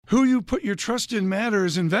Who you put your trust in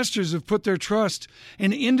matters. Investors have put their trust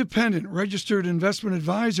in independent registered investment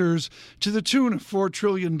advisors to the tune of $4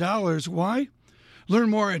 trillion. Why? Learn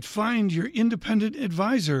more at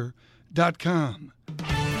findyourindependentadvisor.com.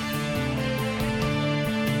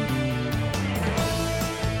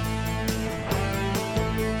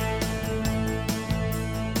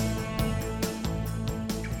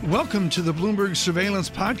 Welcome to the Bloomberg Surveillance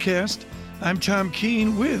Podcast. I'm Tom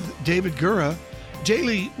Keene with David Gura.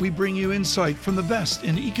 Daily, we bring you insight from the best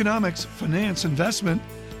in economics, finance, investment,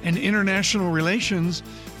 and international relations.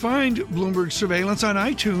 Find Bloomberg Surveillance on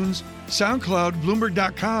iTunes, SoundCloud,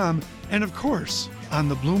 Bloomberg.com, and of course, on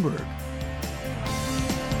the Bloomberg.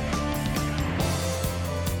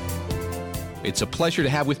 It's a pleasure to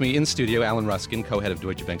have with me in studio Alan Ruskin, co-head of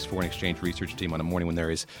Deutsche Bank's foreign exchange research team, on a morning when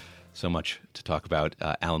there is so much to talk about.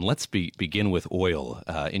 Alan, let's begin with oil.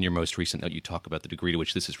 In your most recent note, you talk about the degree to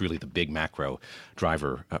which this is really the big macro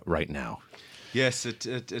driver right now. Yes, it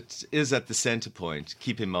is at the center point.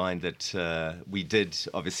 Keep in mind that we did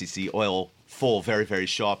obviously see oil fall very, very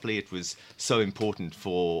sharply. It was so important for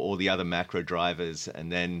all the other macro drivers,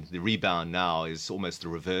 and then the rebound now is almost the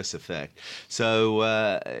reverse effect. So,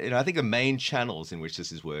 I think the main channels in which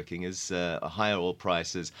this is working is higher oil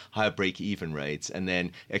prices, higher break-even rates, and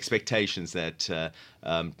then expectations that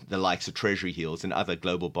the likes of Treasury yields and other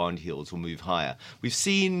global bond yields will move higher. We've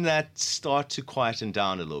seen that start to quieten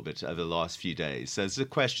down a little bit over the last few days. So there's a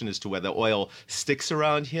question as to whether oil sticks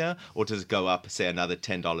around here or does it go up, say, another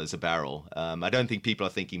 $10 a barrel. I don't think people are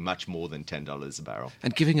thinking much more than $10 a barrel.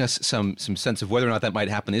 And giving us some sense of whether or not that might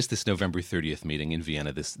happen is this November 30th meeting in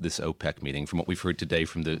Vienna, this OPEC meeting. From what we've heard today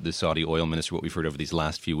from the Saudi oil minister, what we've heard over these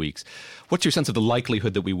last few weeks, what's your sense of the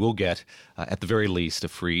likelihood that we will get, at the very least, a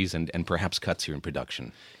freeze and perhaps cuts here in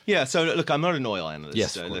production? Yeah, so look, I'm not an oil analyst.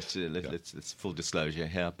 Yes, so of course. let's full disclosure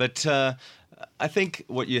here. But I think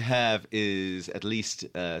what you have is at least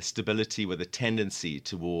stability with a tendency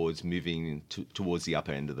towards moving towards the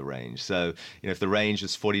upper end of the range. So, if the range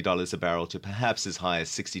is $40 a barrel to perhaps as high as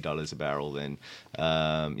 $60 a barrel, then,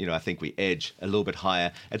 I think we edge a little bit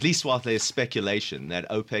higher, at least while there's speculation that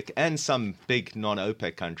OPEC and some big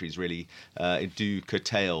non-OPEC countries really do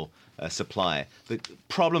curtail supply. The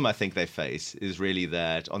problem I think they face is really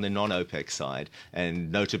that on the non-OPEC side,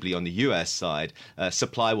 and notably on the U.S. side,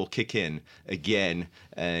 supply will kick in again,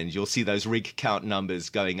 and you'll see those rig count numbers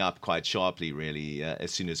going up quite sharply, really, as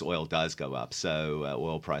soon as oil does go up. So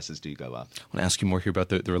oil prices do go up. I want to ask you more here about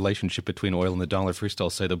the relationship between oil and the dollar. First, I'll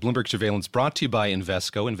say the Bloomberg Surveillance brought to you by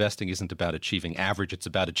Invesco. Investing isn't about achieving average, it's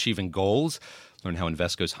about achieving goals. Learn how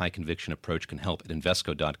Invesco's high conviction approach can help at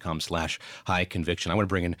Invesco.com/high conviction. I want to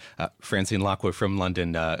bring in Francine Lacqua from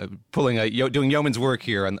London, doing yeoman's work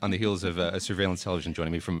here on the heels of surveillance television,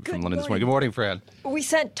 joining me from London this morning. Good morning, Fran. We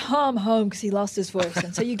sent Tom home because he lost his voice,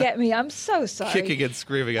 and so you get me. I'm so sorry. Kicking and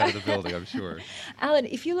screaming out of the building, I'm sure. Alan,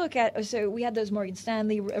 if you look at, so we had those Morgan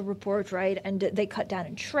Stanley report, right, and they cut down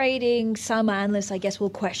in trading. Some analysts, I guess, will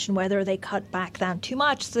question whether they cut back down too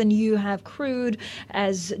much. So then you have crude,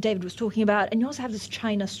 as David was talking about, and you also have this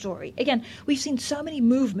China story. Again, we've seen so many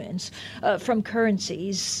movements from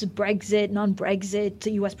currencies, Brexit, non-Brexit, to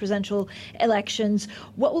U.S. presidential elections.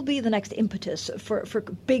 What will be the next impetus for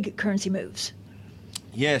big currency moves?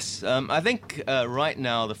 Yes, I think right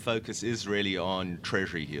now the focus is really on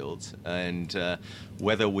Treasury yields and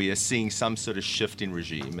whether we are seeing some sort of shift in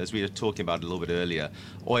regime. As we were talking about a little bit earlier,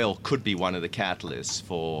 oil could be one of the catalysts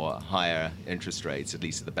for higher interest rates, at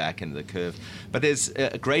least at the back end of the curve. But there's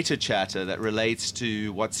a greater chatter that relates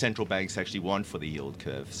to what central banks actually want for the yield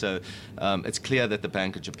curve. So it's clear that the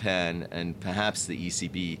Bank of Japan and perhaps the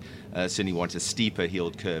ECB certainly want a steeper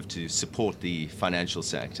yield curve to support the financial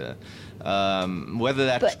sector. Whether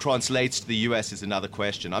that translates to the U.S. is another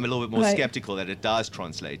question. I'm a little bit more skeptical that it does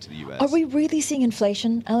translate to the U.S. Are we really seeing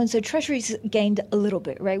inflation, Alan? So Treasuries gained a little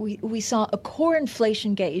bit, right? We saw a core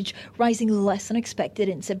inflation gauge rising less than expected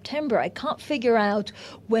in September. I can't figure out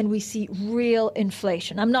when we see real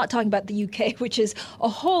inflation. I'm not talking about the U.K., which is a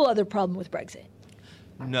whole other problem with Brexit.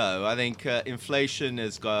 No, I think inflation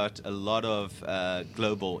has got a lot of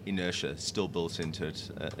global inertia still built into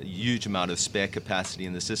it, a huge amount of spare capacity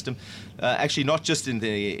in the system. Actually, not just in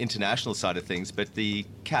the international side of things, but the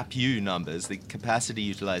CAPU numbers, the capacity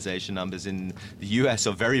utilization numbers in the U.S.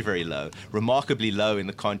 are very, very low, remarkably low in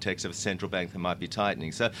the context of a central bank that might be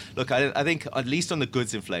tightening. So, look, I think at least on the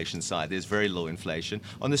goods inflation side, there's very low inflation.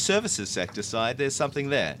 On the services sector side, there's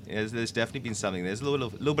something there. There's definitely been something. There's a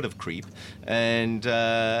little bit of creep. And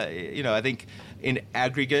I think in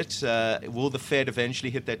aggregate, will the Fed eventually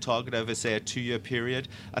hit their target over, say, a 2-year period?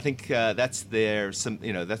 I think that's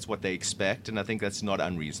what they expect, and I think that's not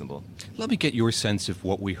unreasonable. Let me get your sense of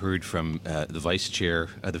what we heard from the Vice Chair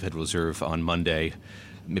of the Federal Reserve on Monday.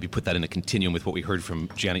 Maybe put that in a continuum with what we heard from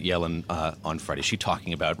Janet Yellen on Friday. She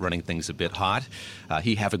talking about running things a bit hot.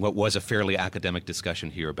 He having what was a fairly academic discussion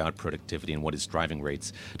here about productivity and what is driving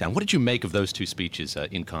rates down. What did you make of those two speeches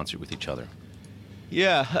in concert with each other?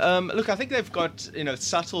 Yeah, look, I think they've got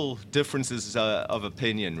subtle differences of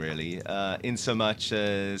opinion, really, in so much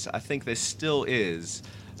as I think there still is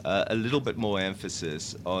a little bit more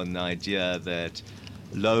emphasis on the idea that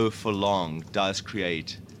low for long does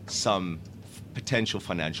create some potential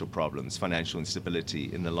financial problems, financial instability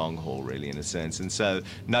in the long haul, really, in a sense. And so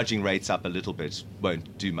nudging rates up a little bit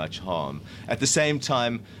won't do much harm. At the same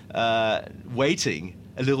time, waiting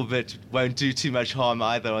a little bit won't do too much harm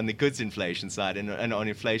either on the goods inflation side and on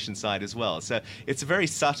inflation side as well. So it's very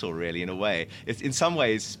subtle, really, in a way. It in some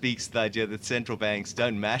ways speaks to the idea that central banks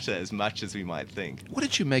don't matter as much as we might think. What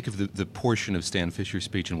did you make of the portion of Stan Fisher's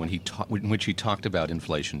speech in which he talked about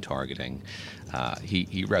inflation targeting?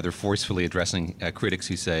 He rather forcefully addressing critics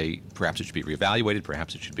who say perhaps it should be reevaluated,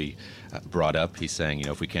 perhaps it should be brought up. He's saying,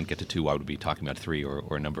 if we can't get to 2, why would we be talking about 3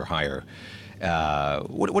 or a number higher?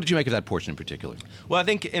 What did you make of that portion in particular? Well, I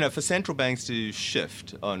think for central banks to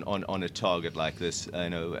shift on a target like this,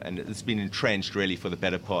 and it's been entrenched really for the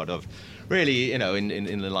better part of really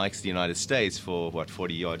in the likes of the United States for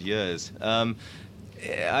 40-odd years.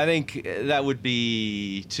 I think that would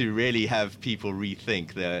be to really have people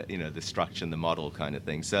rethink the structure and the model kind of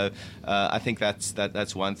thing. So I think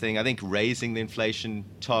that's one thing. I think raising the inflation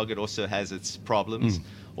target also has its problems.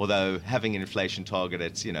 Although having an inflation target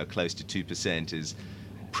at close to 2% is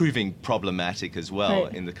proving problematic as well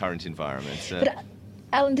in the current environment. But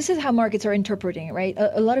Alan, this is how markets are interpreting it, right?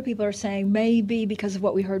 A lot of people are saying maybe because of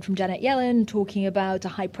what we heard from Janet Yellen talking about a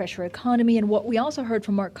high-pressure economy, and what we also heard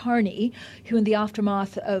from Mark Carney, who in the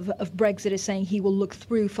aftermath of Brexit is saying he will look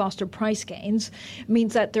through faster price gains,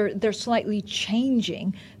 means that they're slightly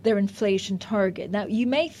changing their inflation target. Now, you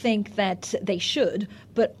may think that they should,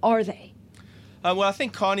 but are they? Well, I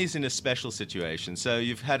think Carney's in a special situation. So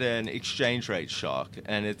you've had an exchange rate shock,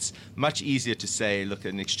 and it's much easier to say, look,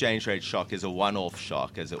 an exchange rate shock is a one-off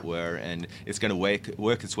shock, as it were, and it's going to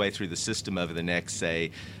work its way through the system over the next, say,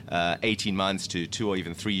 18 months to 2 or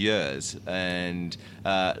even 3 years. And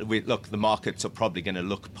the markets are probably going to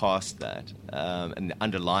look past that. And the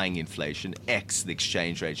underlying inflation, the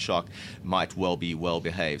exchange rate shock, might well be well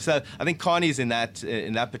behaved. So I think Carney's in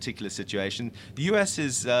that particular situation. The U.S.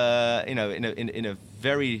 is, in a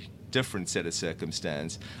very different set of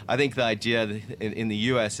circumstance. I think the idea in the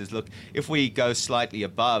U.S. is, look, if we go slightly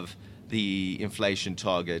above the inflation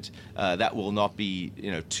target, that will not be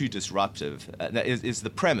too disruptive. That is the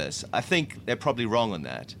premise. I think they're probably wrong on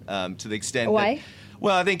that to the extent Why? that.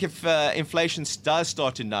 Well, I think if inflation does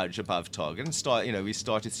start to nudge above target and we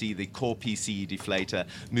start to see the core PCE deflator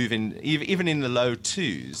moving even in the low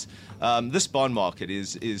 2s, this bond market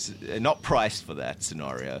is not priced for that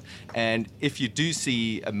scenario. And if you do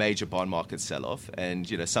see a major bond market sell-off, and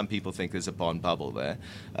some people think there's a bond bubble there,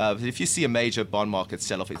 but if you see a major bond market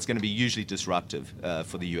sell-off, it's going to be usually disruptive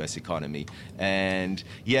for the U.S. economy. And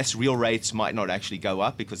yes, real rates might not actually go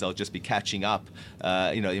up because they'll just be catching up.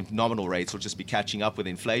 Nominal rates will just be catching up with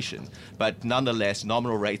inflation. But nonetheless,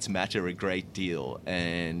 nominal rates matter a great deal.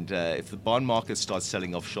 And if the bond market starts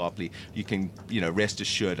selling off sharply, you can, rest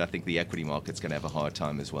assured, I think the equity market's going to have a hard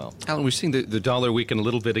time as well. Alan, we're seeing the dollar weaken a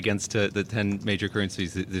little bit against the 10 major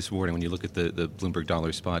currencies this morning. When you look at the Bloomberg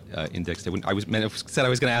Dollar Spot Index, I said I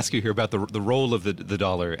was going to ask you here about the role of the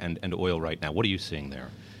dollar and oil right now. What are you seeing there?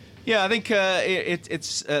 Yeah, I think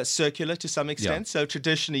it's circular to some extent. Yeah. So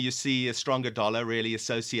traditionally you see a stronger dollar really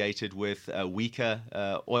associated with weaker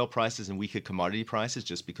oil prices and weaker commodity prices,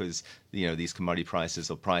 just because these commodity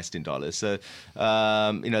prices are priced in dollars. So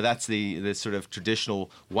that's the sort of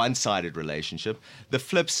traditional one-sided relationship. The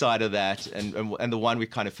flip side of that, and the one we're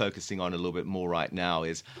kind of focusing on a little bit more right now,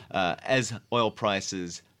 is as oil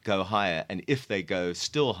prices go higher, and if they go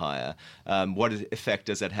still higher, what effect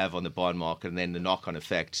does that have on the bond market, and then the knock-on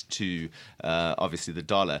effect to obviously the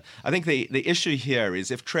dollar? I think the issue here is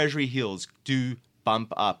if Treasury yields do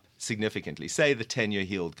bump up significantly, say the 10-year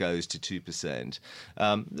yield goes to 2%.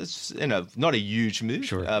 That's not a huge move,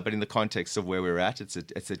 sure. But in the context of where we're at, it's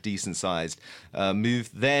a decent-sized move.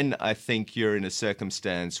 Then I think you're in a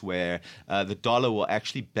circumstance where the dollar will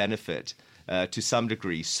actually benefit to some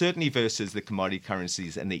degree, certainly versus the commodity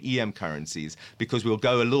currencies and the EM currencies, because we'll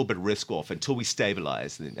go a little bit risk off until we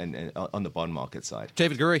stabilize and on the bond market side.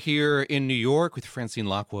 David Gura here in New York with Francine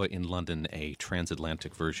Lacqua in London, a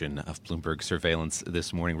transatlantic version of Bloomberg Surveillance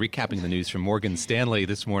this morning. Recapping the news from Morgan Stanley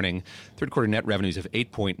this morning, third quarter net revenues of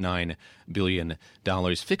 $8.9 billion.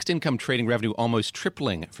 Fixed income trading revenue almost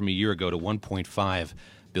tripling from a year ago to $1.5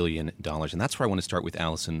 billion. And that's where I want to start with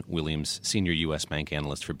Allison Williams, senior U.S. bank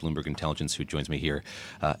analyst for Bloomberg Intelligence, who joins me here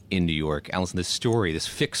in New York. Allison, this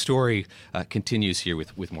FIC story continues here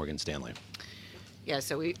with Morgan Stanley. Yeah,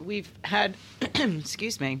 so we've had,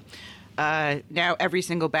 excuse me, now every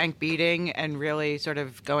single bank beating and really sort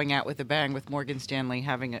of going out with a bang, with Morgan Stanley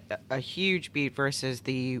having a huge beat versus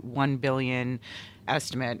the $1 billion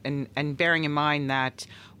estimate, and bearing in mind that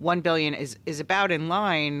 $1 billion is about in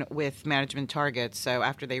line with management targets. So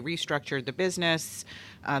after they restructured the business,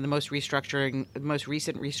 the most recent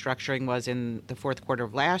restructuring was in the fourth quarter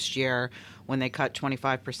of last year, when they cut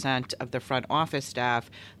 25% of the front office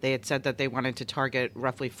staff. They had said that they wanted to target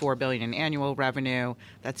roughly $4 billion in annual revenue.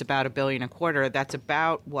 That's about $1 billion a quarter. That's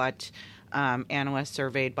about what analysts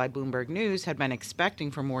surveyed by Bloomberg News had been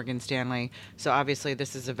expecting from Morgan Stanley. So obviously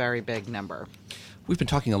this is a very big number. We've been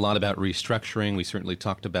talking a lot about restructuring. We certainly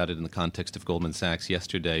talked about it in the context of Goldman Sachs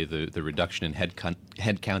yesterday, the reduction in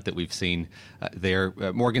headcount that we've seen there.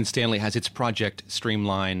 Morgan Stanley has its Project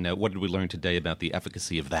Streamline. What did we learn today about the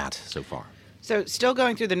efficacy of that so far? So still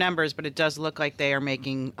going through the numbers, but it does look like they are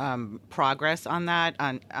making progress on that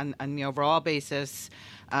on the overall basis.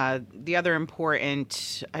 The other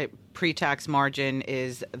important pre-tax margin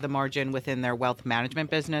is the margin within their wealth management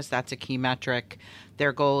business. That's a key metric.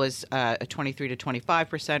 Their goal is a 23 to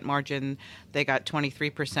 25% margin. They got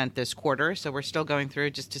 23% this quarter. So we're still going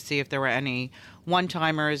through just to see if there were any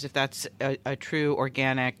one-timers, if that's a true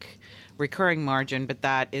organic recurring margin, but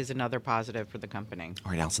that is another positive for the company.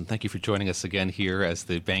 All right, Allison, thank you for joining us again here as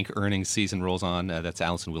the bank earnings season rolls on. That's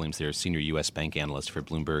Allison Williams there, senior U.S. bank analyst for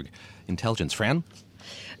Bloomberg Intelligence. Fran?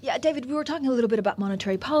 Yeah, David, we were talking a little bit about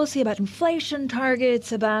monetary policy, about inflation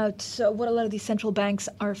targets, about what a lot of these central banks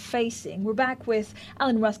are facing. We're back with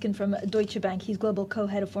Alan Ruskin from Deutsche Bank. He's global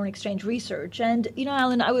co-head of foreign exchange research. And,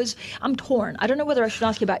 Alan, I'm torn. I don't know whether I should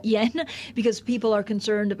ask you about yen, because people are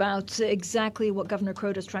concerned about exactly what Governor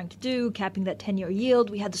Kroot is trying to do, capping that 10-year yield.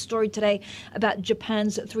 We had the story today about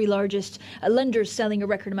Japan's three largest lenders selling a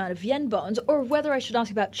record amount of yen bonds, or whether I should ask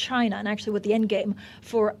about China and actually what the end game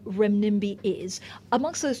for renminbi is.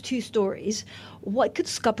 Amongst those two stories, what could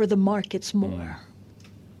scupper the markets more?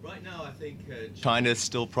 Right now, I think China's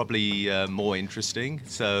still probably more interesting.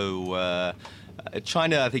 So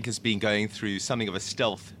China, I think, has been going through something of a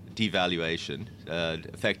stealth devaluation,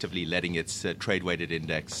 effectively letting its trade-weighted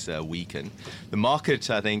index weaken. The market,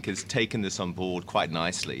 I think, has taken this on board quite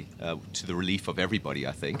nicely, to the relief of everybody,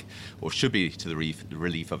 I think, or should be to the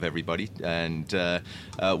relief of everybody. And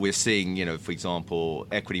we're seeing, for example,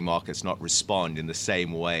 equity markets not respond in the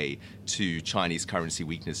same way to Chinese currency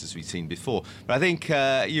weakness as we've seen before. But I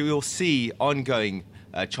think you will see ongoing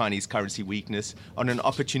Chinese currency weakness on an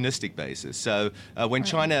opportunistic basis. So when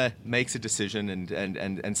China makes a decision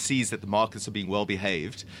and sees that the markets are being well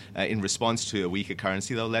behaved in response to a weaker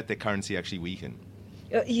currency, they'll let their currency actually weaken.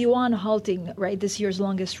 Yuan halting, right, this year's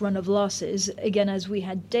longest run of losses, again, as we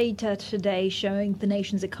had data today showing the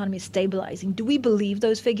nation's economy stabilizing. Do we believe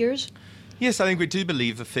those figures? Yes, I think we do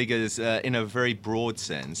believe the figures in a very broad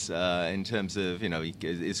sense in terms of,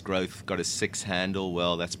 is growth got a 6 handle?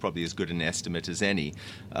 Well, that's probably as good an estimate as any.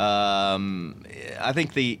 I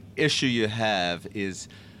think the issue you have is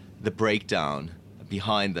the breakdown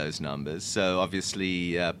behind those numbers. So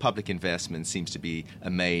obviously public investment seems to be a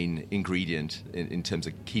main ingredient in terms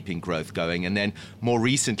of keeping growth going. And then more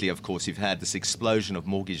recently, of course, you've had this explosion of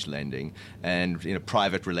mortgage lending, and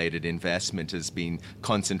private related investment has been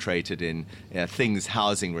concentrated in things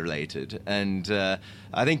housing related. And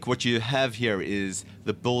I think what you have here is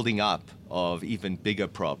the building up of even bigger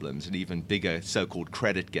problems, and even bigger so-called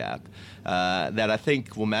credit gap that I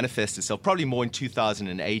think will manifest itself probably more in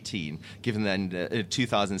 2018, given that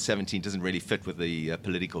 2017 doesn't really fit with the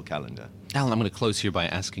political calendar. Alan, I'm going to close here by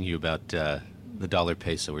asking you about the dollar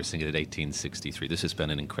peso. We're seeing it at 1863. This has been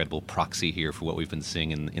an incredible proxy here for what we've been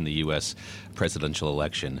seeing in the U.S. presidential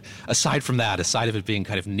election. Aside from that, aside of it being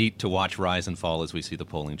kind of neat to watch rise and fall as we see the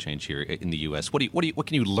polling change here in the U.S., what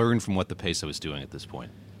can you learn from what the peso is doing at this point?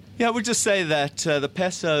 Yeah, I would just say that the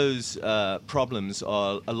peso's problems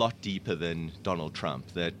are a lot deeper than Donald Trump,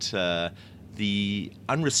 that the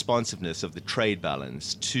unresponsiveness of the trade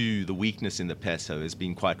balance to the weakness in the peso has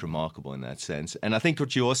been quite remarkable in that sense. And I think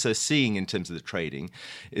what you're also seeing in terms of the trading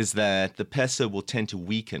is that the peso will tend to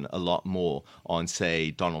weaken a lot more on,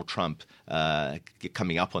 say, Donald Trump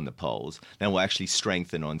coming up on the polls than will actually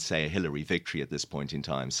strengthen on, say, a Hillary victory at this point in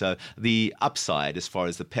time. So the upside as far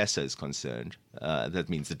as the peso is concerned, that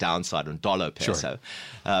means the downside on dollar peso.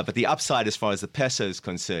 Sure. But the upside as far as the peso is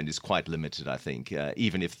concerned is quite limited, I think,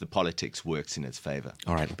 even if the politics works in its favor.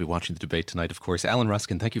 All right, we'll be watching the debate tonight, of course. Alan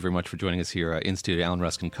Ruskin, thank you very much for joining us here in studio. Alan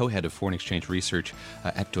Ruskin, co-head of foreign exchange research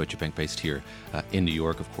at Deutsche Bank, based here in New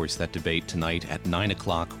York. Of course, that debate tonight at 9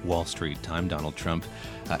 o'clock Wall Street time, Donald Trump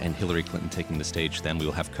and Hillary Clinton taking the stage. Then we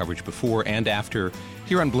will have coverage before and after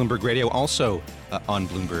here on Bloomberg Radio, also on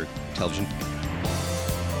Bloomberg Television.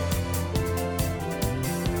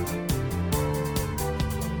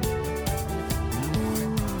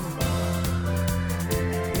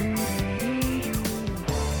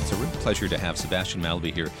 Pleasure to have Sebastian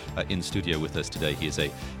Mallaby here in studio with us today. He is a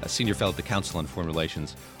senior fellow at the Council on Foreign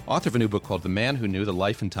Relations, author of a new book called The Man Who Knew the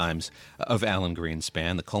Life and Times of Alan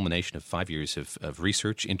Greenspan, the culmination of 5 years of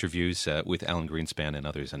research, interviews with Alan Greenspan and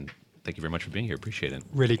others. And thank you very much for being here. Appreciate it.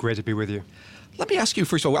 Really great to be with you. Let me ask you,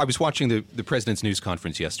 first of all, I was watching the President's news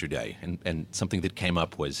conference yesterday, and something that came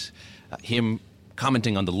up was him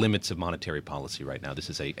commenting on the limits of monetary policy right now. This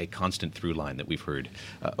is a constant through line that we've heard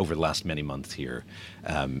over the last many months here,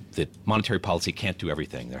 that monetary policy can't do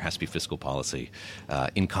everything. There has to be fiscal policy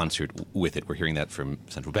in concert with it. We're hearing that from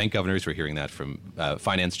central bank governors. We're hearing that from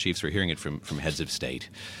finance chiefs. We're hearing it from heads of state.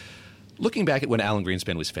 Looking back at when Alan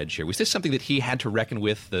Greenspan was Fed chair, was this something that he had to reckon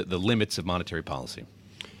with, the limits of monetary policy?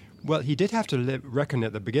 Well, he did have to reckon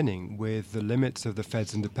at the beginning with the limits of the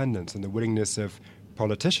Fed's independence and the willingness of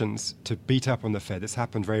politicians to beat up on the Fed. This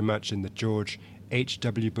happened very much in the George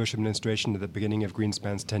H.W. Bush administration at the beginning of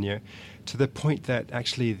Greenspan's tenure, to the point that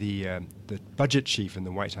actually the budget chief in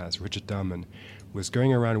the White House, Richard Darman, was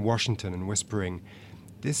going around Washington and whispering,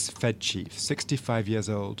 this Fed chief, 65 years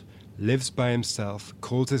old, lives by himself,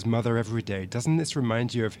 calls his mother every day. Doesn't this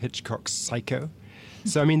remind you of Hitchcock's Psycho?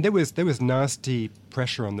 So, I mean, there was nasty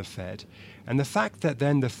pressure on the Fed. And the fact that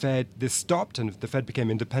then this stopped and the Fed became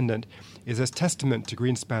independent is a testament to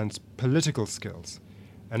Greenspan's political skills.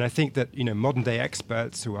 And I think that, modern day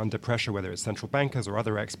experts who are under pressure, whether it's central bankers or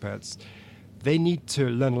other experts, they need to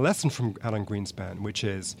learn a lesson from Alan Greenspan, which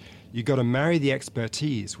is you've got to marry the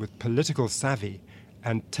expertise with political savvy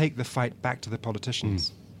and take the fight back to the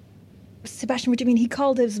politicians. Sebastian, what do you mean? He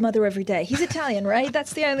called his mother every day. He's Italian, right?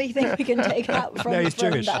 That's the only thing we can take out from No, he's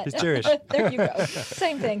Jewish. that. He's Jewish. There you go.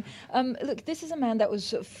 Same thing. Look, this is a man that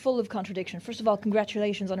was full of contradiction. First of all,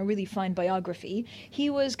 congratulations on a really fine biography.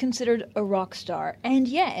 He was considered a rock star, and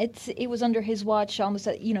yet it was under his watch almost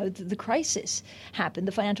that, the crisis happened,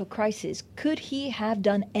 the financial crisis. Could he have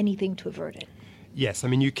done anything to avert it? Yes, I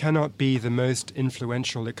mean, you cannot be the most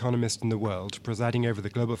influential economist in the world, presiding over the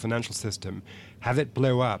global financial system, have it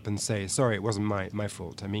blow up and say, sorry, it wasn't my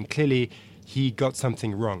fault. I mean, clearly he got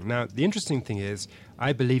something wrong. Now, the interesting thing is,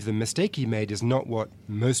 I believe the mistake he made is not what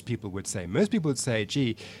most people would say. Most people would say,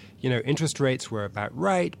 gee, interest rates were about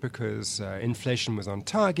right because inflation was on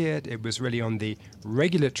target. It was really on the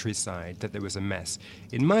regulatory side that there was a mess.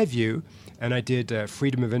 In my view, and I did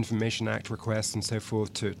Freedom of Information Act requests and so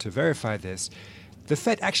forth to verify this, the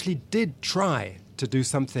Fed actually did try to do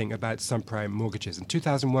something about subprime mortgages. In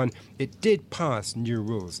 2001, it did pass new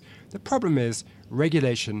rules. The problem is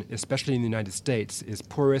regulation, especially in the United States, is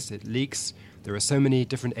porous, it leaks. There are so many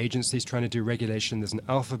different agencies trying to do regulation. There's an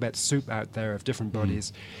alphabet soup out there of different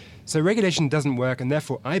bodies. So regulation doesn't work, and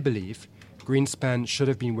therefore I believe Greenspan should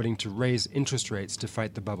have been willing to raise interest rates to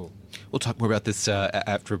fight the bubble. We'll talk more about this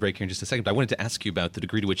after a break here in just a second, but I wanted to ask you about the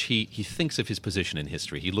degree to which he thinks of his position in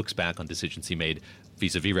history. He looks back on decisions he made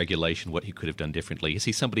vis-a-vis regulation, what he could have done differently. Is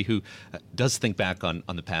he somebody who does think back on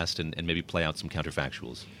the past and maybe play out some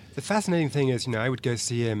counterfactuals? The fascinating thing is, I would go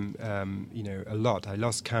see him, a lot. I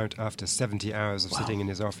lost count after 70 hours of sitting in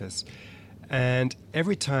his office. And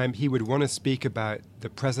every time he would want to speak about the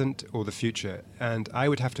present or the future, and I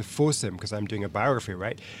would have to force him, because I'm doing a biography,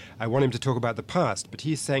 right? I want him to talk about the past, but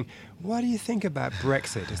he's saying, what do you think about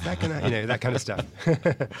Brexit? Is that going to, that kind of stuff.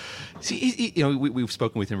 See, we've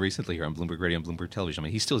spoken with him recently here on Bloomberg Radio and Bloomberg Television. I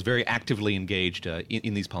mean, he still is very actively engaged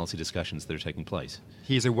in these policy discussions that are taking place.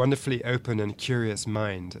 He's a wonderfully open and curious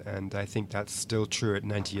mind, and I think that's still true at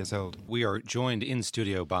 90 years old. We are joined in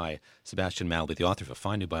studio by Sebastian Mallaby, the author of a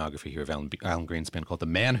fine new biography here of Alan Greenspan called The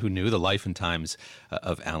Man Who Knew the Life and Times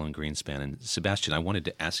of Alan Greenspan. And Sebastian, I wanted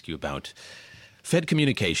to ask you about Fed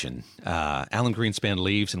communication. Alan Greenspan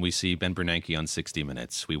leaves and we see Ben Bernanke on 60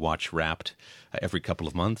 Minutes. We watch Wrapped every couple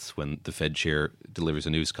of months when the Fed chair delivers a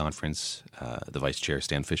news conference. The vice chair,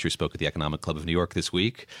 Stan Fisher, spoke at the Economic Club of New York this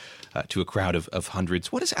week to a crowd of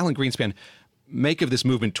hundreds. What does Alan Greenspan make of this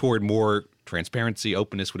movement toward more transparency,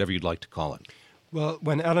 openness, whatever you'd like to call it? Well,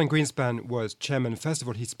 when Alan Greenspan was chairman, first of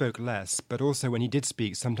all, he spoke less, but also when he did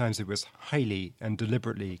speak, sometimes it was highly and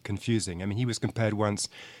deliberately confusing. I mean, he was compared once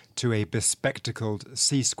to a bespectacled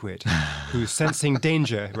sea squid who, sensing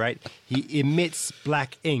danger, right, he emits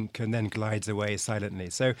black ink and then glides away silently.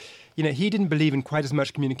 So, he didn't believe in quite as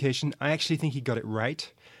much communication. I actually think he got it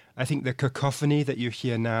right. I think the cacophony that you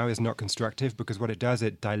hear now is not constructive because what it does,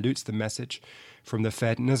 it dilutes the message from the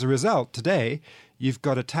Fed. And as a result, today, you've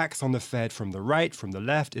got attacks on the Fed from the right, from the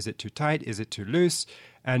left. Is it too tight? Is it too loose?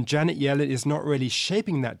 And Janet Yellen is not really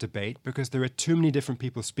shaping that debate because there are too many different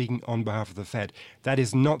people speaking on behalf of the Fed. That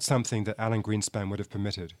is not something that Alan Greenspan would have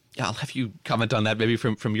permitted. Yeah, I'll have you comment on that maybe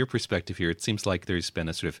from your perspective here. It seems like there's been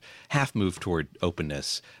a sort of half move toward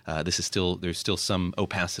openness. There's still some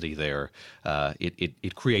opacity there.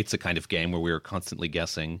 It creates a kind of game where we're constantly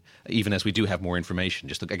guessing, even as we do have more information.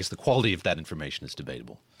 Just I guess the quality of that information is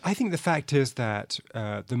debatable. I think the fact is that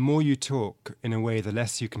the more you talk in a way, the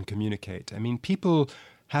less you can communicate. I mean, people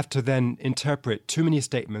have to then interpret too many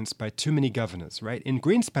statements by too many governors, right? In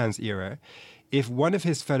Greenspan's era, if one of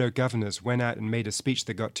his fellow governors went out and made a speech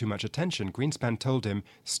that got too much attention, Greenspan told him,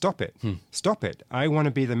 stop it, stop it. I want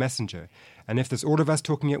to be the messenger. And if there's all of us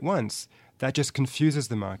talking at once, that just confuses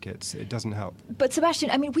the markets. It doesn't help. But Sebastian,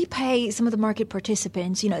 I mean, we pay some of the market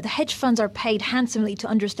participants, the hedge funds are paid handsomely to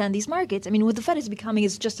understand these markets. I mean, what the Fed is becoming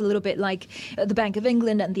is just a little bit like the Bank of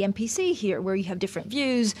England and the MPC here, where you have different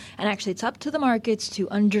views, and actually it's up to the markets to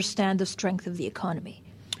understand the strength of the economy.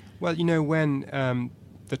 Well, when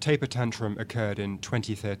the taper tantrum occurred in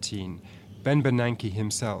 2013, Ben Bernanke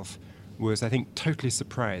himself was, I think, totally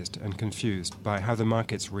surprised and confused by how the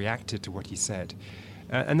markets reacted to what he said.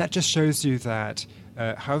 And that just shows you that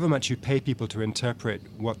however much you pay people to interpret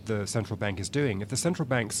what the central bank is doing, if the central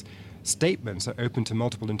bank's statements are open to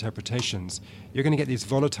multiple interpretations, you're going to get these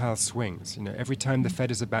volatile swings. Every time the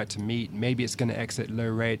Fed is about to meet, maybe it's going to exit low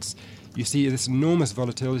rates. You see this enormous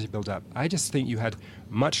volatility build up. I just think you had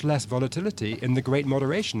much less volatility in the Great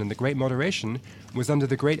Moderation, and the Great Moderation was under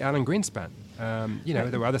the great Alan Greenspan.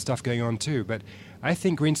 There were other stuff going on too, but I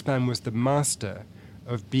think Greenspan was the master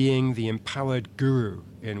of being the empowered guru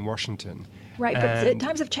in Washington. Right, but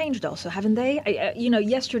times have changed also, haven't they?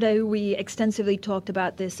 Yesterday we extensively talked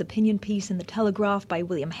about this opinion piece in The Telegraph by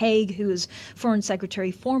William Hague, who is former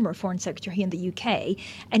Foreign Secretary in the UK.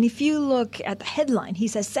 And if you look at the headline, he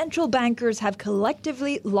says, central bankers have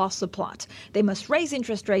collectively lost the plot. They must raise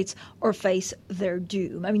interest rates or face their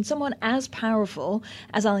doom. I mean, someone as powerful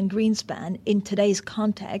as Alan Greenspan in today's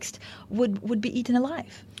context would be eaten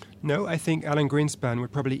alive. No, I think Alan Greenspan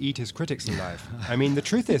would probably eat his critics alive. I mean, the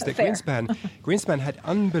truth is that Greenspan had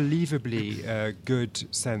unbelievably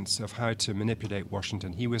good sense of how to manipulate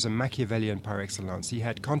Washington. He was a Machiavellian par excellence. He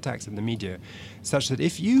had contacts in the media such that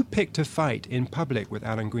if you picked a fight in public with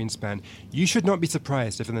Alan Greenspan, you should not be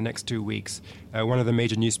surprised if in the next 2 weeks one of the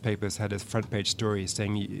major newspapers had a front-page story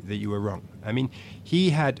saying that you were wrong. I mean,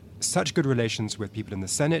 he had such good relations with people in the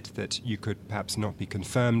Senate that you could perhaps not be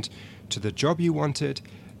confirmed to the job you wanted.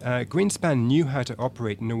 Greenspan knew how to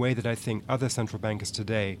operate in a way that I think other central bankers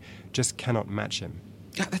today just cannot match him.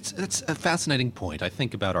 Yeah, that's a fascinating point. I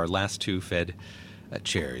think about our last two Fed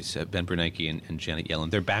chairs, Ben Bernanke and Janet Yellen.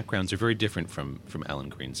 Their backgrounds are very different from Alan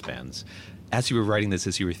Greenspan's. As you were writing this,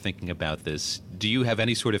 as you were thinking about this, do you have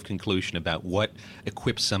any sort of conclusion about what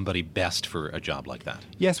equips somebody best for a job like that?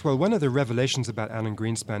 Yes, well, one of the revelations about Alan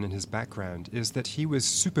Greenspan and his background is that he was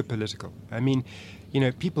super political. I mean,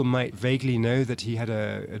 people might vaguely know that he had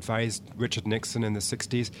advised Richard Nixon in the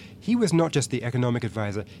 60s. He was not just the economic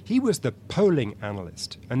advisor, he was the polling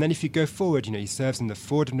analyst. And then if you go forward, he serves in the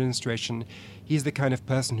Ford administration. He's the kind of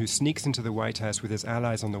person who sneaks into the White House with his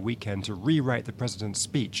allies on the weekend to rewrite the president's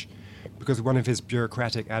speech because one of his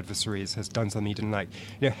bureaucratic adversaries has done something he didn't like.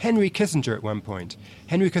 Henry Kissinger at one point.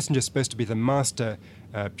 Henry Kissinger is supposed to be the master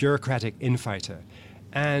bureaucratic infighter.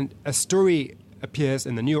 And a story appears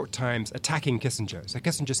in the New York Times attacking Kissinger. So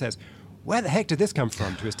Kissinger says, where the heck did this come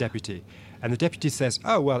from, to his deputy? And the deputy says,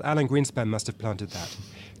 oh, well, Alan Greenspan must have planted that.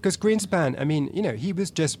 Because Greenspan, I mean, he was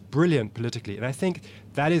just brilliant politically. And I think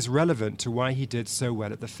that is relevant to why he did so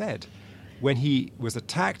well at the Fed. When he was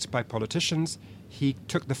attacked by politicians, he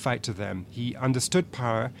took the fight to them. He understood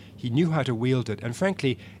power. He knew how to wield it. And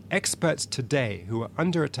frankly, experts today who are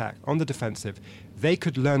under attack on the defensive, they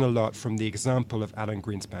could learn a lot from the example of Alan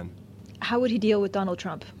Greenspan. How would he deal with Donald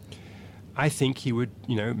Trump? I think he would,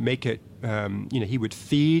 make it, he would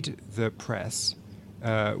feed the press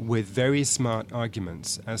with very smart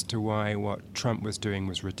arguments as to why what Trump was doing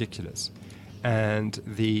was ridiculous. And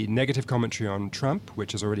the negative commentary on Trump,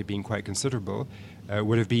 which has already been quite considerable,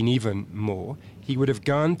 would have been even more. He would have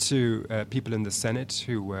gone to people in the Senate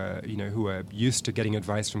who were used to getting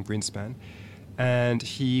advice from Greenspan, and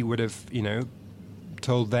he would have,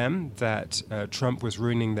 told them that Trump was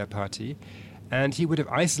ruining their party, and he would have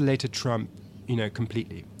isolated Trump,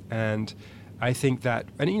 completely. And I think that,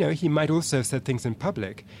 and he might also have said things in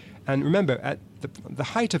public. And remember, at the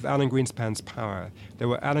height of Alan Greenspan's power, there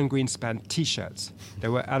were Alan Greenspan T-shirts,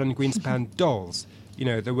 there were Alan Greenspan dolls.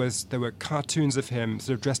 There were cartoons of him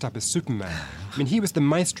sort of dressed up as Superman. I mean, he was the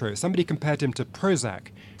maestro. Somebody compared him to Prozac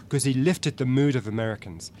because he lifted the mood of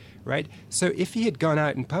Americans, right? So if he had gone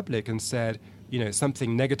out in public and said,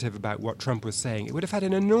 something negative about what Trump was saying, it would have had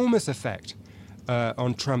an enormous effect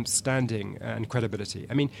on Trump's standing and credibility.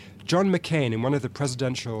 I mean, John McCain, in one of the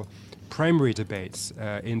presidential primary debates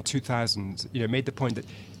in 2000, made the point that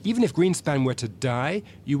even if Greenspan were to die,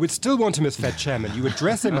 you would still want him as Fed chairman. You would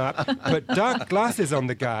dress him up, put dark glasses on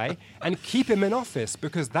the guy, and keep him in office,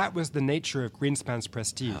 because that was the nature of Greenspan's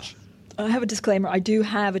prestige. I have a disclaimer. I do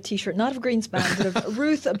have a T-shirt, not of Greenspan, but of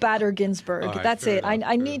Ruth Bader Ginsburg. Right, that's it. Enough,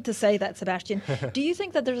 I need to say that, Sebastian. Do you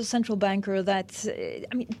think that there's a central banker that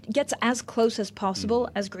gets as close as possible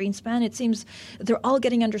as Greenspan? It seems they're all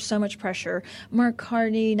getting under so much pressure. Mark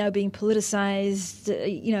Carney now being politicized,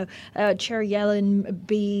 Chair Yellen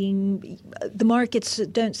being... The markets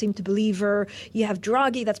don't seem to believe her. You have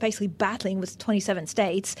Draghi that's basically battling with 27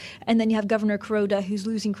 states. And then you have Governor Kuroda who's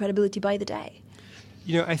losing credibility by the day.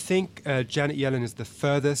 I think Janet Yellen is the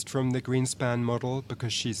furthest from the Greenspan model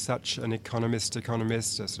because she's such an economist, a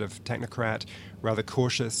sort of technocrat, rather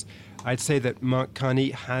cautious. I'd say that Mark Carney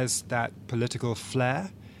has that political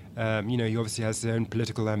flair. He obviously has his own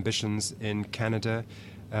political ambitions in Canada.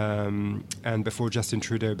 And before Justin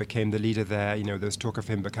Trudeau became the leader there, there was talk of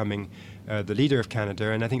him becoming the leader of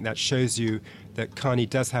Canada. And I think that shows you that Carney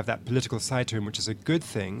does have that political side to him, which is a good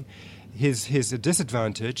thing. His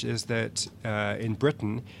disadvantage is that in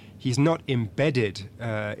Britain, he's not embedded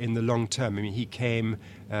in the long term. I mean, he came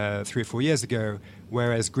 3 or 4 years ago,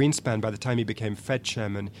 whereas Greenspan, by the time he became Fed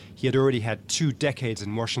chairman, he had already had 2 decades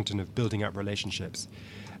in Washington of building up relationships.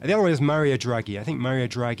 And the other one is Mario Draghi. I think Mario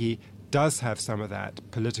Draghi does have some of that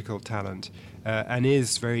political talent and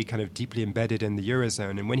is very kind of deeply embedded in the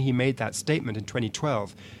Eurozone. And when he made that statement in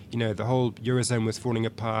 2012, the whole Eurozone was falling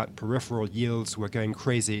apart, peripheral yields were going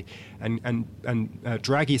crazy, and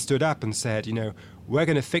Draghi stood up and said, we're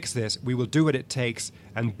going to fix this, we will do what it takes,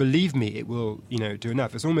 and believe me, it will, do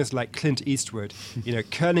enough. It's almost like Clint Eastwood,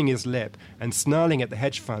 curling his lip and snarling at the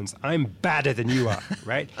hedge funds, I'm badder than you are,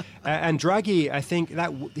 right? And Draghi, I think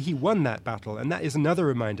that he won that battle, and that is another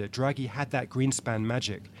reminder. Draghi had that Greenspan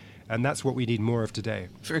magic. And that's what we need more of today.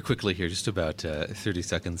 Very quickly here, just about 30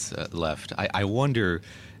 seconds left. I wonder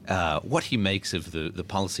what he makes of the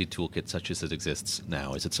policy toolkit such as it exists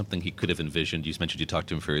now. Is it something he could have envisioned? You mentioned you talked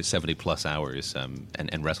to him for 70-plus hours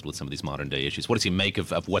and wrestled with some of these modern-day issues. What does he make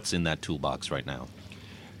of what's in that toolbox right now?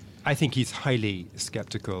 I think he's highly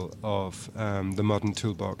skeptical of the modern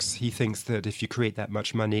toolbox. He thinks that if you create that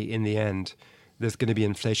much money, in the end, there's going to be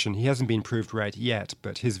inflation. He hasn't been proved right yet,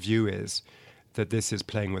 but his view is that this is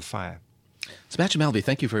playing with fire. Sebastian Malby,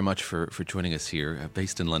 thank you very much for joining us here,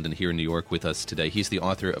 based in London, here in New York with us today. He's the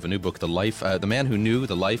author of a new book, The Man Who Knew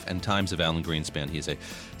the Life and Times of Alan Greenspan. He is a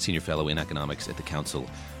senior fellow in economics at the Council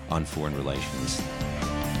on Foreign Relations.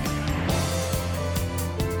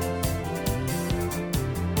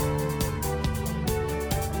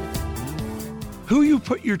 Who you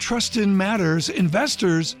put your trust in matters.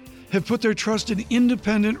 Investors have put their trust in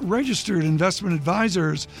independent, registered investment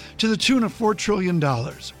advisors to the tune of $4 trillion.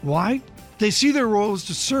 Why? They see their role as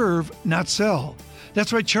to serve, not sell.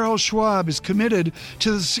 That's why Charles Schwab is committed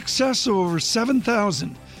to the success of over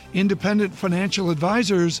 7,000 independent financial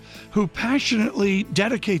advisors who passionately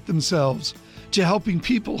dedicate themselves to helping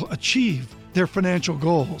people achieve their financial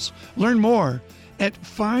goals. Learn more at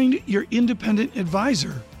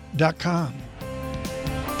findyourindependengadvisor.com.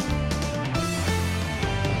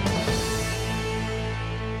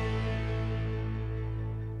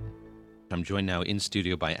 I'm joined now in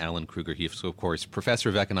studio by Alan Krueger. He is, of course, professor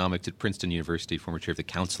of economics at Princeton University, former chair of the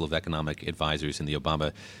Council of Economic Advisors in the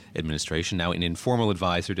Obama administration, now an informal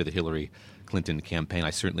advisor to the Hillary Clinton campaign.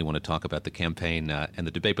 I certainly want to talk about the campaign and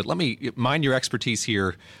the debate, but let me mine your expertise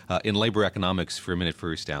here in labor economics for a minute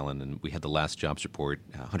first, Alan. And we had the last jobs report,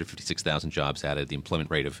 156,000 jobs added, the employment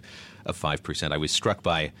rate of 5%. I was struck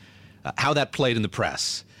by how that played in the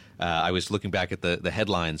press. I was looking back at the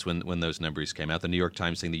headlines when those numbers came out. The New York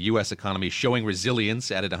Times saying the U.S. economy showing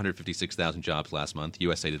resilience, added 156,000 jobs last month.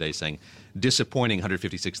 USA Today saying disappointing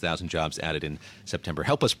 156,000 jobs added in September.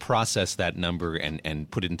 Help us process that number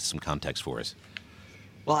and put it into some context for us.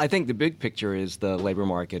 Well, I think the big picture is the labor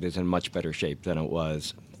market is in much better shape than it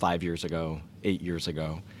was 5 years ago, 8 years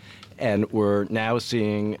ago. And we're now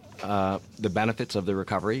seeing the benefits of the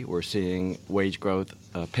recovery. We're seeing wage growth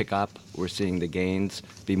pick up. We're seeing the gains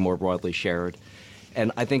be more broadly shared.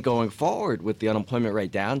 And I think going forward with the unemployment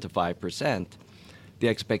rate down to 5%, the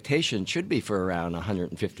expectation should be for around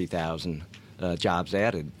 150,000 jobs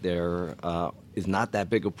added. There is not that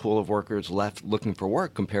big a pool of workers left looking for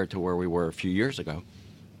work compared to where we were a few years ago.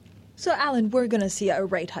 So, Alan, we're going to see a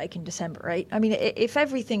rate hike in December, right? I mean, if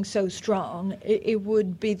everything's so strong, it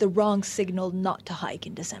would be the wrong signal not to hike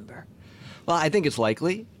in December. Well, I think it's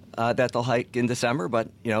likely that they'll hike in December, but,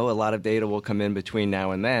 a lot of data will come in between now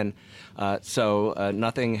and then. So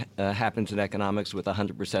nothing happens in economics with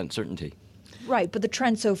 100% certainty. Right, but the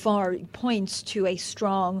trend so far points to a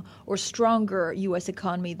strong or stronger U.S.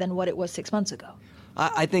 economy than what it was 6 months ago.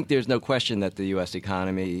 I think there's no question that the U.S.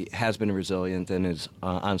 economy has been resilient and is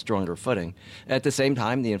on stronger footing. At the same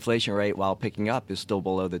time, the inflation rate, while picking up, is still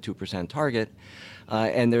below the 2% target.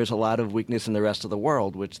 And there's a lot of weakness in the rest of the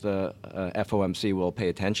world, which the FOMC will pay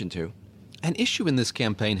attention to. An issue in this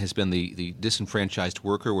campaign has been the disenfranchised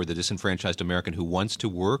worker or the disenfranchised American who wants to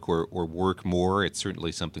work or work more. It's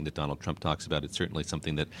certainly something that Donald Trump talks about. It's certainly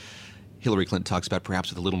something that Hillary Clinton talks about,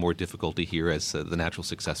 perhaps with a little more difficulty here as the natural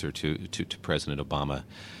successor to President Obama.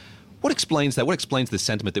 What explains that? What explains the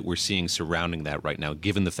sentiment that we're seeing surrounding that right now,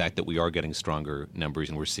 given the fact that we are getting stronger numbers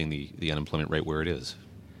and we're seeing the unemployment rate where it is?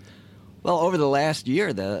 Well, over the last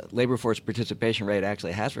year, the labor force participation rate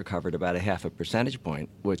actually has recovered about 0.5 percentage point,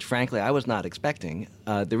 which, frankly, I was not expecting.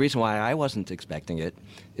 The reason why I wasn't expecting it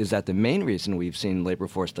is that the main reason we've seen labor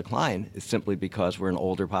force decline is simply because we're an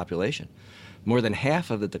older population. More than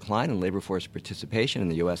half of the decline in labor force participation in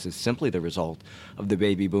the U.S. is simply the result of the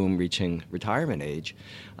baby boom reaching retirement age.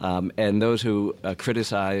 And those who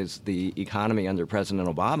criticize the economy under President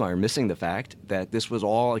Obama are missing the fact that this was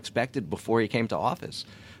all expected before he came to office.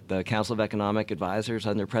 The Council of Economic Advisors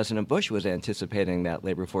under President Bush was anticipating that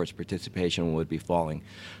labor force participation would be falling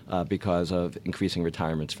because of increasing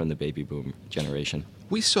retirements from the baby boom generation.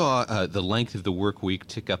 We saw the length of the work week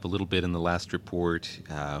tick up a little bit in the last report.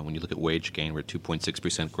 When you look at wage gain, we're at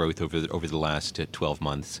 2.6% growth over the last 12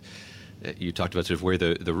 months. You talked about sort of where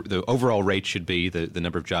the overall rate should be, the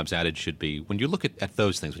number of jobs added should be. When you look at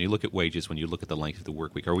those things, when you look at wages, when you look at the length of the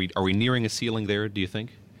work week, are we nearing a ceiling there, do you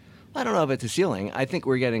think? I don't know if it's a ceiling. I think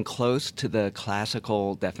we're getting close to the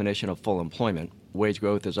classical definition of full employment. Wage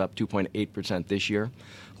growth is up 2.8% this year.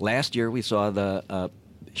 Last year, we saw the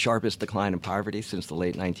sharpest decline in poverty since the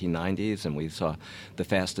late 1990s, and we saw the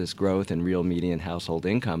fastest growth in real median household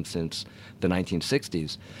income since the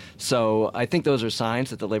 1960s. So I think those are signs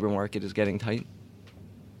that the labor market is getting tight.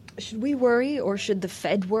 Should we worry, or should the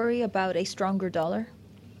Fed worry about a stronger dollar?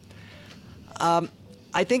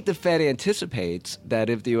 I think the Fed anticipates that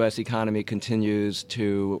if the U.S. economy continues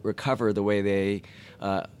to recover the way they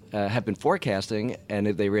have been forecasting, and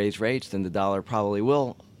if they raise rates, then the dollar probably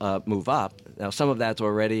will move up. Now, some of that's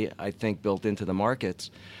already, I think, built into the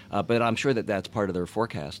markets, but I'm sure that that's part of their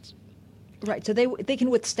forecasts. Right, so they can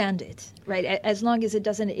withstand it, right? As long as it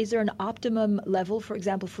doesn't. Is there an optimum level, for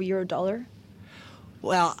example, for euro dollar?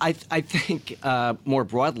 Well, I think more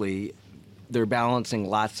broadly, they're balancing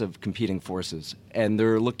lots of competing forces, and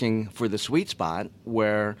they're looking for the sweet spot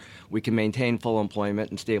where we can maintain full employment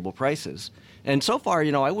and stable prices. And so far,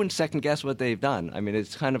 I wouldn't second guess what they've done. I mean,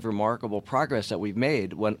 it's kind of remarkable progress that we've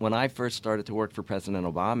made. When I first started to work for President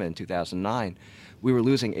Obama in 2009, we were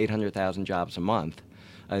losing 800,000 jobs a month.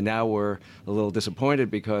 Now we're a little disappointed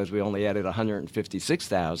because we only added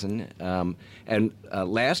 156,000. And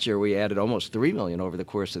last year we added almost 3 million over the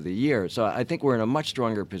course of the year. So I think we're in a much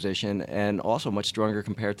stronger position and also much stronger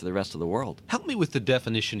compared to the rest of the world. Help me with the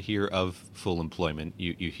definition here of full employment.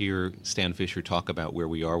 You hear Stan Fisher talk about where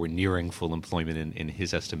we are. We're nearing full employment in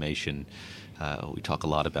his estimation. We talk a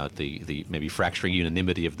lot about the maybe fracturing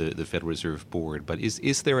unanimity of the Federal Reserve Board, but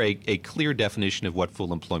is there a clear definition of what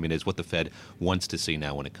full employment is, what the Fed wants to see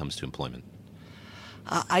now when it comes to employment?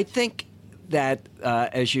 I think that,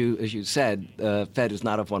 as you said, the Fed is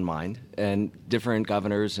not of one mind, and different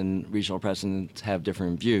governors and regional presidents have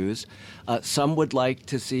different views. Some would like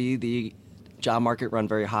to see the job market run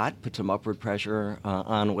very hot, put some upward pressure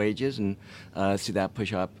on wages, and see that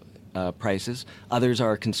push up prices. Others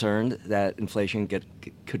are concerned that inflation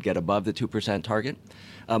could get above the 2% target.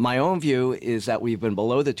 My own view is that we've been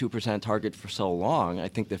below the 2% target for so long. I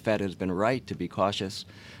think the Fed has been right to be cautious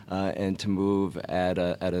and to move at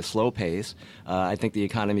a slow pace. I think the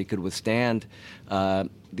economy could withstand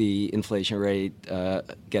the inflation rate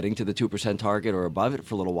getting to the 2% target or above it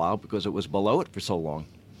for a little while because it was below it for so long.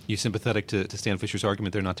 You sympathetic to Stan Fisher's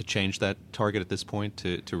argument there not to change that target at this point,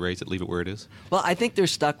 to raise it, leave it where it is? Well, I think they're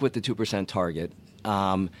stuck with the 2% target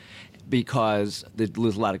because they'd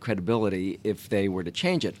lose a lot of credibility if they were to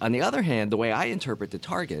change it. On the other hand, the way I interpret the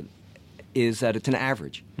target is that it's an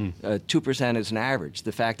average. 2% is an average.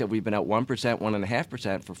 The fact that we've been at 1%,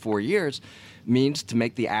 1.5% for 4 years means to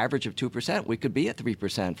make the average of 2%, we could be at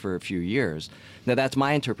 3% for a few years. Now, that's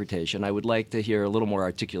my interpretation. I would like to hear a little more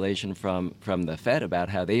articulation from the Fed about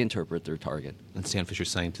how they interpret their target. And Stan Fisher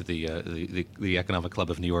saying to the Economic Club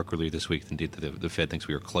of New York earlier this week, indeed, the Fed thinks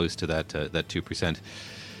we are close to that 2%.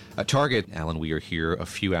 Target. Alan, we are here a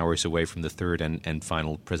few hours away from the third and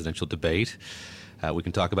final presidential debate. We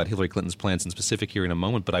can talk about Hillary Clinton's plans in specific here in a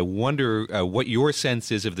moment, but I wonder what your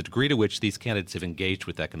sense is of the degree to which these candidates have engaged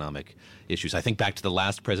with economic issues. I think back to the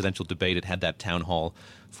last presidential debate, it had that town hall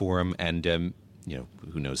forum, and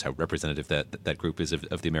who knows how representative that group is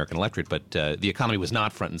of the American electorate, but the economy was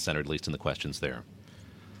not front and center, at least in the questions there.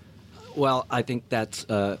 Well, I think that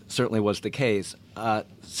certainly was the case.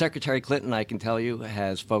 Secretary Clinton, I can tell you,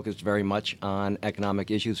 has focused very much on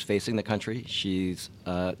economic issues facing the country. She's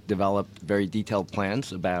developed very detailed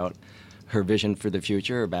plans about her vision for the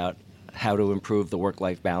future, about how to improve the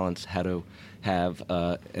work-life balance, how to have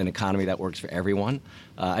an economy that works for everyone.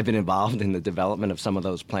 I've been involved in the development of some of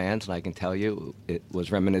those plans, and I can tell you it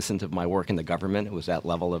was reminiscent of my work in the government. It was that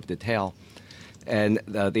level of detail. And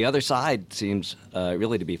the other side seems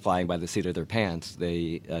really to be flying by the seat of their pants.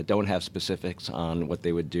 They don't have specifics on what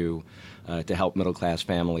they would do to help middle-class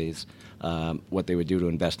families, what they would do to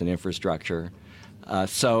invest in infrastructure.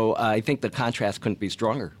 So I think the contrast couldn't be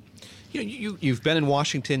stronger. You've been in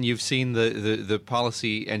Washington. You've seen the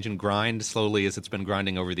policy engine grind slowly as it's been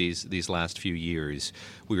grinding over these last few years.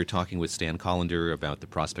 We were talking with Stan Collender about the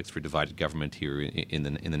prospects for divided government here in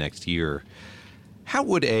the next year. How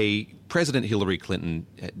would a President Hillary Clinton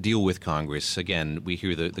deal with Congress? Again, we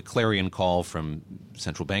hear the clarion call from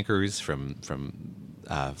central bankers, from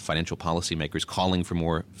financial policymakers calling for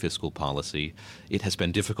more fiscal policy. It has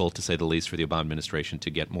been difficult, to say the least, for the Obama administration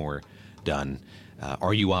to get more done.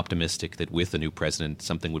 Are you optimistic that with the new president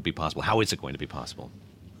something would be possible? How is it going to be possible?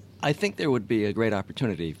 I think there would be a great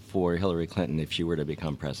opportunity for Hillary Clinton if she were to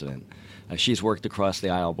become president. She's worked across the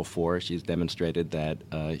aisle before. She's demonstrated that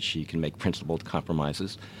she can make principled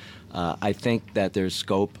compromises. I think that there's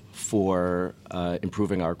scope for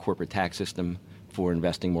improving our corporate tax system, for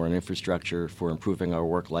investing more in infrastructure, for improving our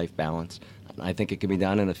work-life balance. I think it can be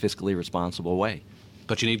done in a fiscally responsible way.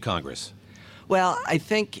 But you need Congress. Well, I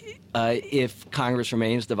think if Congress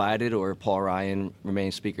remains divided or Paul Ryan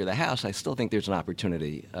remains Speaker of the House, I still think there's an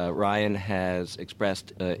opportunity. Ryan has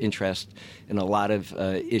expressed interest in a lot of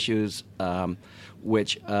issues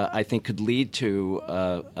which I think could lead to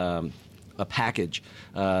a package,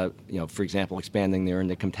 for example, expanding the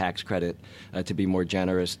earned income tax credit to be more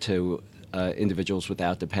generous to individuals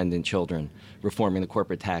without dependent children, reforming the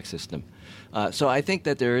corporate tax system. So I think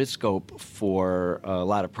that there is scope for a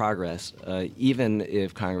lot of progress, even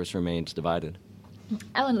if Congress remains divided.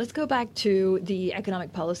 Alan, let's go back to the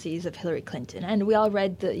economic policies of Hillary Clinton. And we all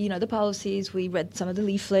read the policies. We read some of the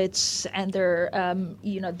leaflets, and they're,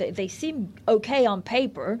 they seem okay on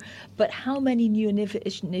paper. But how many new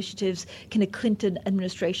initiatives can a Clinton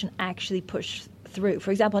administration actually push through?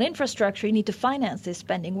 For example, on infrastructure, you need to finance this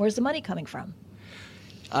spending. Where's the money coming from?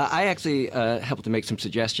 I actually helped to make some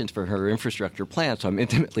suggestions for her infrastructure plan, so I'm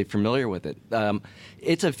intimately familiar with it.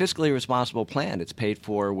 It's a fiscally responsible plan. It's paid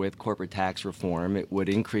for with corporate tax reform. It would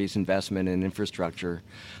increase investment in infrastructure,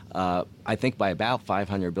 I think, by about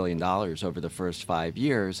 $500 billion over the first 5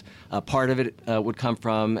 years. Part of it would come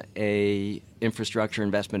from a infrastructure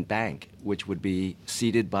investment bank, which would be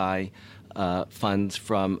seeded by funds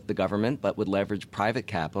from the government, but would leverage private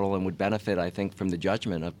capital and would benefit, I think, from the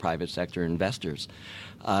judgment of private sector investors.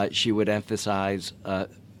 She would emphasize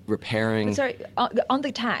repairing... Sorry, on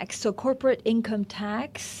the tax, so corporate income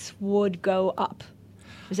tax would go up.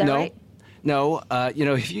 Is that right? No.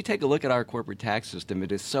 If you take a look at our corporate tax system,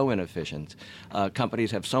 it is so inefficient.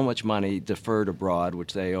 Companies have so much money deferred abroad,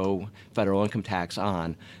 which they owe federal income tax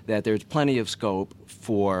on, that there's plenty of scope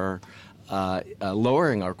for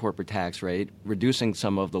lowering our corporate tax rate, reducing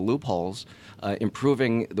some of the loopholes,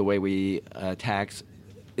 improving the way we tax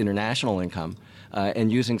international income.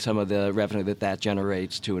 And using some of the revenue that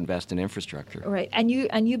generates to invest in infrastructure. Right, and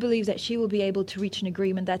you believe that she will be able to reach an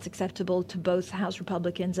agreement that's acceptable to both House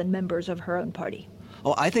Republicans and members of her own party?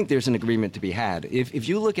 Oh, I think there's an agreement to be had. If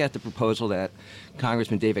you look at the proposal that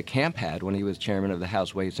Congressman David Camp had when he was chairman of the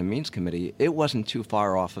House Ways and Means Committee, it wasn't too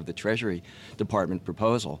far off of the Treasury Department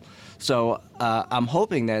proposal. So I'm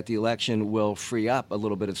hoping that the election will free up a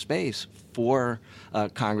little bit of space for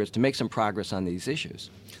Congress to make some progress on these issues.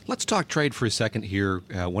 Let's talk trade for a second here.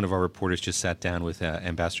 One of our reporters just sat down with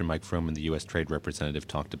Ambassador Mike Froman, the U.S. Trade Representative,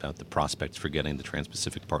 talked about the prospects for getting the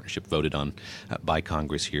Trans-Pacific Partnership voted on by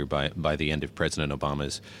Congress here by the end of President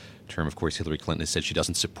Obama's term. Of course, Hillary Clinton has said she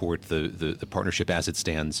doesn't support the partnership as it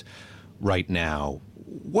stands right now.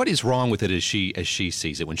 What is wrong with it as she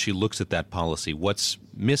sees it when she looks at that policy? What's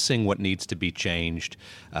missing? What needs to be changed?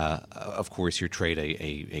 Of course, your trade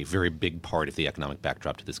a very big part of the economic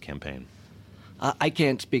backdrop to this campaign. I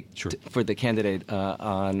can't speak for the candidate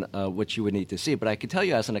on what you would need to see, but I can tell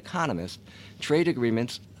you as an economist, trade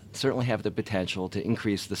agreements certainly have the potential to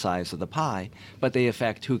increase the size of the pie, but they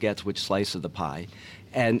affect who gets which slice of the pie.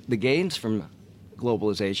 And the gains from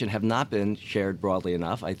globalization have not been shared broadly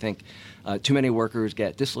enough. I think too many workers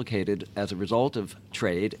get dislocated as a result of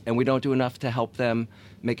trade, and we don't do enough to help them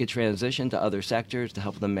make a transition to other sectors, to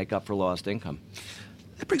help them make up for lost income.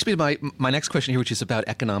 That brings me to my next question here, which is about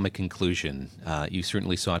economic inclusion. You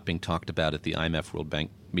certainly saw it being talked about at the IMF World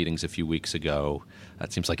Bank meetings a few weeks ago.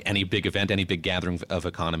 It seems like any big event, any big gathering of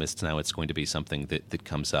economists, now it's going to be something that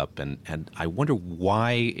comes up. And I wonder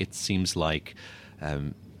why it seems like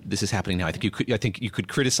this is happening now. I think you could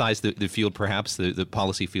criticize the field, perhaps, the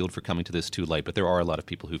policy field, for coming to this too late. But there are a lot of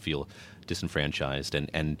people who feel disenfranchised.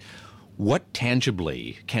 And what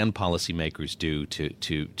tangibly can policymakers do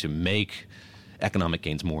to make economic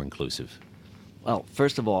gains more inclusive? Well,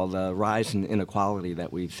 first of all, the rise in inequality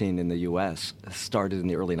that we've seen in the U.S. started in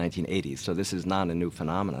the early 1980s, so this is not a new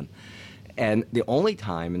phenomenon. And the only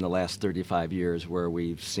time in the last 35 years where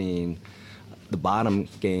we've seen the bottom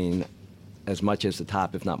gain as much as the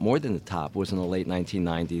top, if not more than the top, was in the late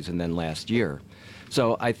 1990s and then last year.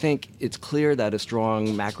 So I think it's clear that a strong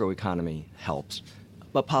macroeconomy helps,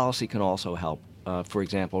 but policy can also help. For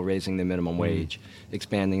example, raising the minimum wage,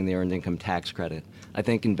 expanding the earned income tax credit. I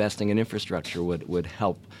think investing in infrastructure would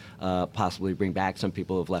help possibly bring back some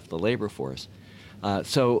people who have left the labor force.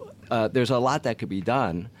 So there's a lot that could be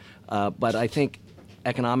done, but I think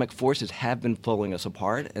economic forces have been pulling us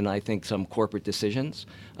apart, and I think some corporate decisions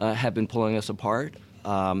have been pulling us apart.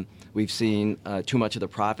 We've seen too much of the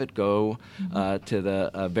profit go to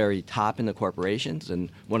the very top in the corporations. And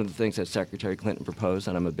one of the things that Secretary Clinton proposed,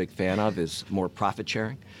 and I'm a big fan of, is more profit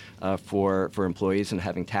sharing for employees and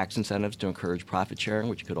having tax incentives to encourage profit sharing,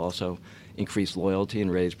 which could also increase loyalty and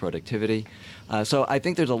raise productivity. So I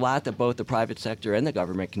think there's a lot that both the private sector and the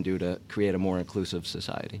government can do to create a more inclusive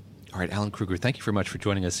society. All right, Alan Krueger, thank you very much for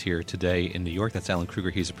joining us here today in New York. That's Alan Krueger.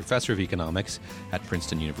 He's a professor of economics at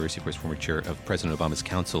Princeton University, of course, former chair of President Obama's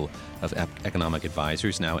Council of Economic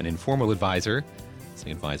Advisors, now an informal advisor,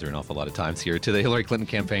 saying advisor an awful lot of times here, to the Hillary Clinton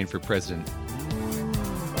campaign for president.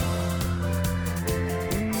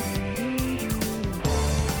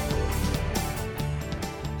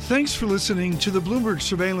 Thanks for listening to the Bloomberg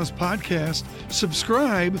Surveillance Podcast.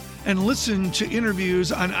 Subscribe and listen to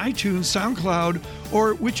interviews on iTunes, SoundCloud,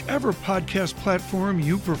 or whichever podcast platform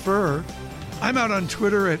you prefer. I'm out on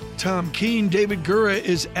Twitter at Tom Keene. David Gura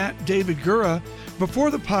is at David Gura.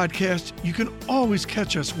 Before the podcast, you can always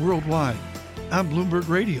catch us worldwide on Bloomberg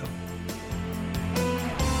Radio.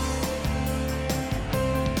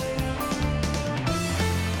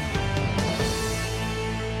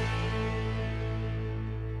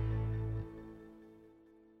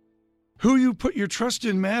 Who you put your trust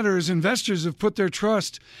in matters. Investors have put their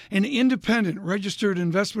trust in independent registered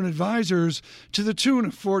investment advisors to the tune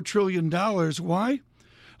of $4 trillion. Why?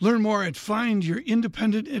 Learn more at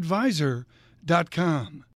findyourindependengadvisor.com.